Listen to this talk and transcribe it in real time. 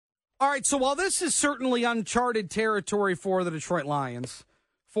All right, so while this is certainly uncharted territory for the Detroit Lions,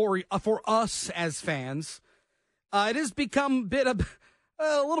 for us as fans, it has become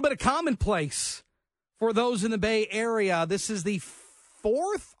a little bit of commonplace for those in the Bay Area. This is the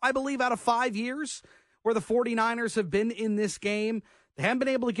fourth, I believe, out of 5 years where the 49ers have been in this game. They haven't been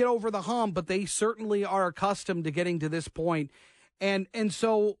able to get over the hump, but they certainly are accustomed to getting to this point. And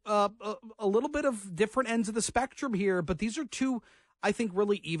so a little bit of different ends of the spectrum here, but these are two, I think,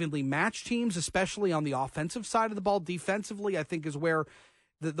 really evenly matched teams, especially on the offensive side of the ball. Defensively, I think, is where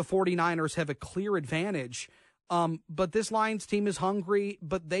the 49ers have a clear advantage. But this Lions team is hungry,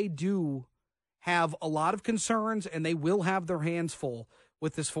 but they do have a lot of concerns, and they will have their hands full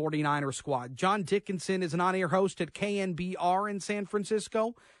with this 49er squad. John Dickinson is an on-air host at KNBR in San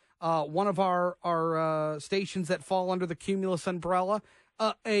Francisco, one of our stations that fall under the Cumulus umbrella.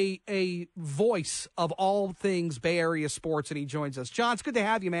 A voice of all things Bay Area sports, and he joins us. John, it's good to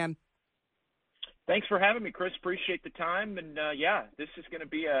have you, man. Thanks for having me, Chris. Appreciate the time. And, this is going to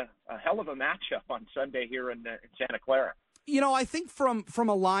be a hell of a matchup on Sunday here in Santa Clara. You know, I think from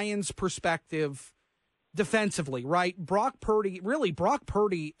a Lions perspective, defensively, right, Brock Purdy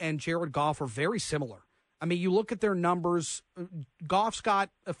and Jared Goff are very similar. I mean, you look at their numbers, Goff's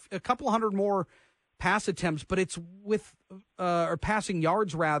got a couple hundred more pass attempts, but it's with or passing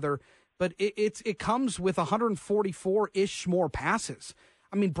yards rather, but it comes with 144-ish more passes.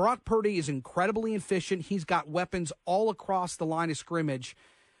 I mean, Brock Purdy is incredibly efficient. He's got weapons all across the line of scrimmage.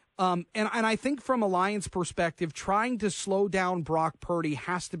 And I think from a Lions perspective, trying to slow down Brock Purdy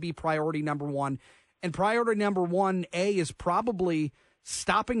has to be priority number one. And priority number 1A is probably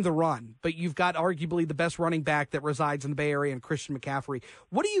stopping the run, but you've got arguably the best running back that resides in the Bay Area in Christian McCaffrey.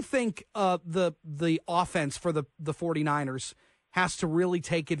 What do you think the offense for the 49ers has to really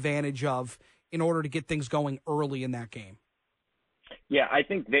take advantage of in order to get things going early in that game? Yeah, I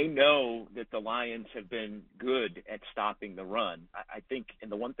think they know that the Lions have been good at stopping the run. I think,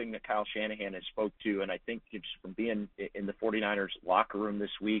 and the one thing that Kyle Shanahan has spoke to, and I think just from being in the 49ers locker room this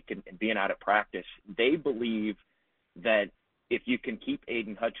week and being out at practice, they believe that if you can keep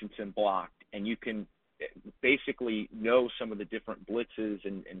Aiden Hutchinson blocked and you can basically know some of the different blitzes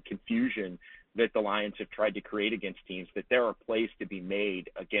and confusion that the Lions have tried to create against teams, that there are plays to be made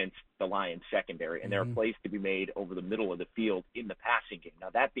against the Lions secondary, and there are plays to be made over the middle of the field in the passing game. Now,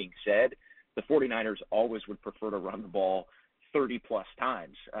 that being said, the 49ers always would prefer to run the ball 30-plus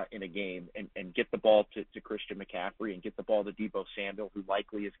times in a game and get the ball to Christian McCaffrey and get the ball to Deebo Samuel, who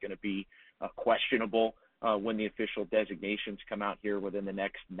likely is going to be questionable when the official designations come out here within the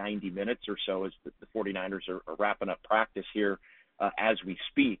next 90 minutes or so, as the 49ers are wrapping up practice here as we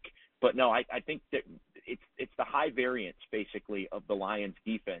speak. But no, I think that it's the high variance, basically, of the Lions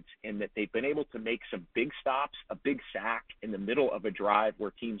defense in that they've been able to make some big stops, a big sack in the middle of a drive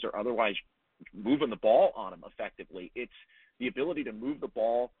where teams are otherwise moving the ball on them effectively. It's the ability to move the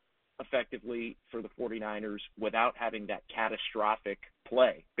ball effectively for the 49ers without having that catastrophic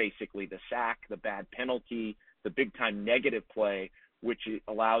play, basically the sack, the bad penalty, the big-time negative play, which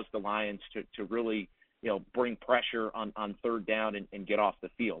allows the Lions to really – bring pressure on third down and get off the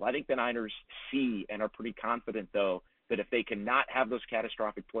field. I think the Niners see and are pretty confident, though, that if they cannot have those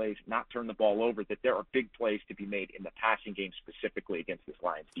catastrophic plays, not turn the ball over, that there are big plays to be made in the passing game specifically against this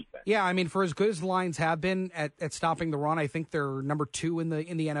Lions defense. Yeah, I mean, for as good as the Lions have been at stopping the run, I think they're number 2 in the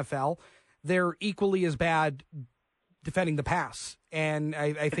NFL. They're equally as bad defending the pass, and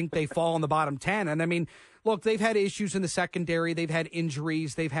I think they fall in the bottom 10. And I mean, look, they've had issues in the secondary, they've had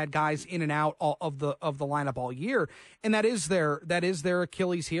injuries, they've had guys in and out of the lineup all year, and that is their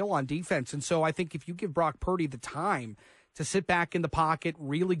Achilles heel on defense. And so I think if you give Brock Purdy the time to sit back in the pocket,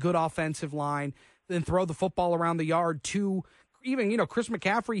 really good offensive line, then throw the football around the yard to even Chris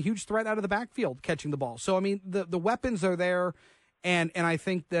McCaffrey, huge threat out of the backfield catching the ball. So I mean, the weapons are there. And I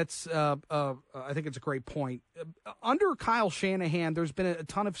think that's I think it's a great point. Under Kyle Shanahan, there's been a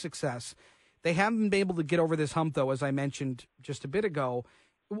ton of success. They haven't been able to get over this hump, though, as I mentioned just a bit ago.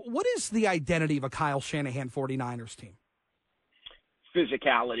 What is the identity of a Kyle Shanahan 49ers team?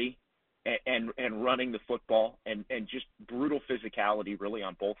 Physicality and running the football and just brutal physicality really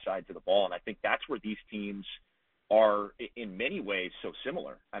on both sides of the ball. And I think that's where these teams are in many ways so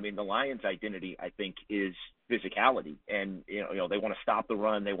similar. I mean, the Lions' identity, I think, is physicality. And, they want to stop the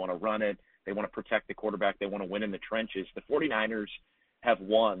run. They want to run it. They want to protect the quarterback. They want to win in the trenches. The 49ers have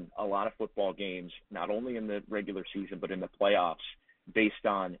won a lot of football games, not only in the regular season, but in the playoffs, based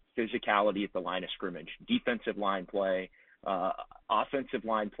on physicality at the line of scrimmage, defensive line play, offensive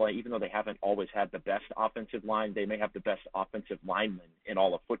line play. Even though they haven't always had the best offensive line, they may have the best offensive lineman in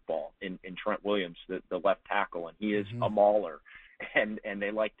all of football in Trent Williams, the left tackle, and he is a mauler. and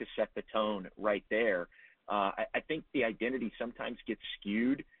they like to set the tone right there. I think the identity sometimes gets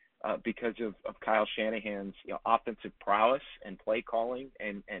skewed because of Kyle Shanahan's offensive prowess and play calling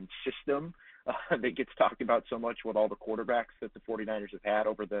and system that gets talked about so much with all the quarterbacks that the 49ers have had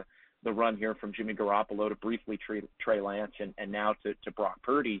over the run here, from Jimmy Garoppolo to briefly Trey Lance and now to Brock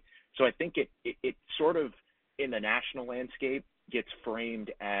Purdy. So I think it sort of, in the national landscape, gets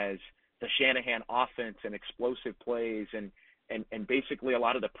framed as the Shanahan offense and explosive plays and basically a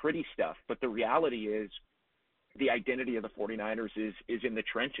lot of the pretty stuff. But the reality is, the identity of the 49ers is in the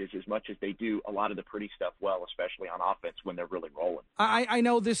trenches as much as they do a lot of the pretty stuff well, especially on offense when they're really rolling. I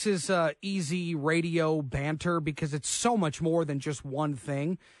know this is easy radio banter because it's so much more than just one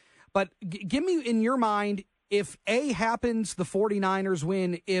thing. But give me, in your mind, if A happens, the 49ers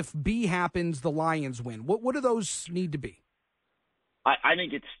win. If B happens, the Lions win. What do those need to be? I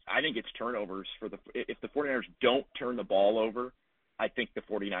think it's turnovers. If the 49ers don't turn the ball over, I think the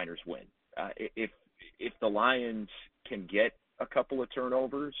 49ers win. If the Lions can get a couple of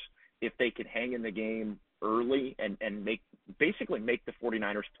turnovers, if they can hang in the game early and make the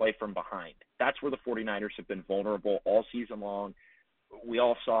 49ers play from behind, that's where the 49ers have been vulnerable all season long. We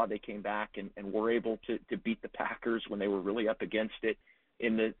all saw they came back and were able to beat the Packers when they were really up against it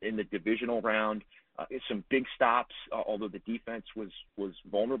in the divisional round. Some big stops, although the defense was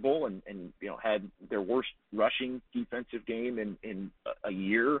vulnerable and had their worst rushing defensive game in a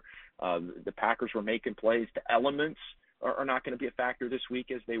year. The Packers were making plays. The elements are not going to be a factor this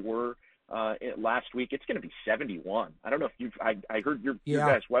week as they were last week. It's going to be 71. I don't know if I heard your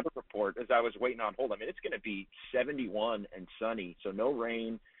guys' weather report as I was waiting on hold. I mean, it's going to be 71 and sunny, so no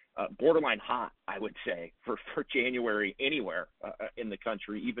rain. Borderline hot, I would say, for January anywhere in the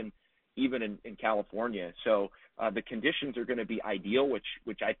country, even in California. So the conditions are going to be ideal,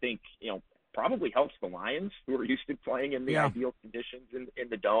 which I think probably helps the Lions, who are used to playing in the ideal conditions in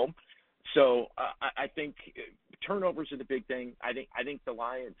the dome. So I think turnovers are the big thing. I think the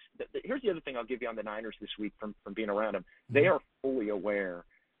Lions. Here's the other thing I'll give you on the Niners this week from being around them. They are fully aware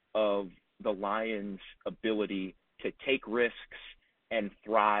of the Lions' ability to take risks and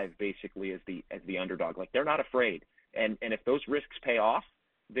thrive basically as the underdog. Like, they're not afraid, and if those risks pay off,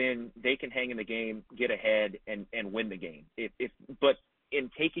 then they can hang in the game, get ahead, and win the game. But in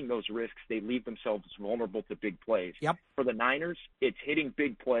taking those risks, they leave themselves vulnerable to big plays. Yep. For the Niners, it's hitting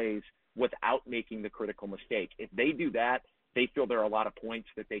big plays without making the critical mistake. If they do that, they feel there are a lot of points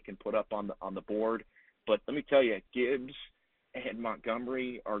that they can put up on the board. But let me tell you, Gibbs and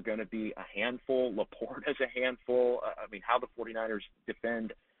Montgomery are going to be a handful. Laporta's a handful. I mean, how the 49ers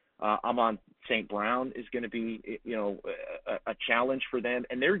defend Amon St. Brown is going to be, a challenge for them.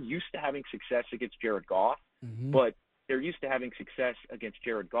 And they're used to having success against Jared Goff, but they're used to having success against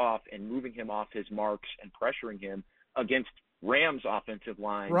Jared Goff and moving him off his marks and pressuring him against Rams' offensive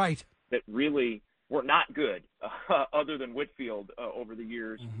line that really were not good other than Whitfield over the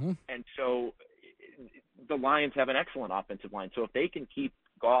years. And so the Lions have an excellent offensive line. So if they can keep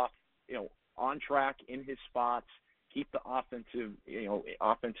Goff, on track in his spots, keep the offense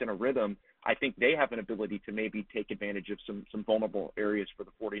in a rhythm, I think they have an ability to maybe take advantage of some vulnerable areas for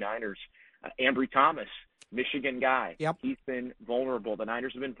the 49ers. Ambry Thomas, Michigan guy. Yep. He's been vulnerable. The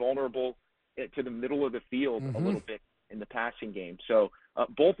Niners have been vulnerable to the middle of the field a little bit in the passing game. So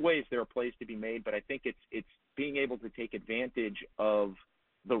both ways there are plays to be made, but I think it's being able to take advantage of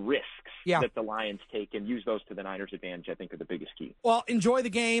the risks that the Lions take and use those to the Niners' advantage, I think, are the biggest key. Well, enjoy the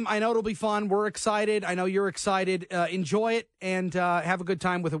game. I know it'll be fun. We're excited. I know you're excited. Enjoy it and have a good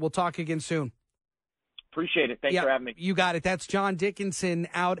time with it. We'll talk again soon. Appreciate it. Thanks for having me. You got it. That's John Dickinson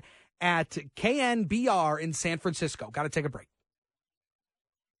out at KNBR in San Francisco. Got to take a break.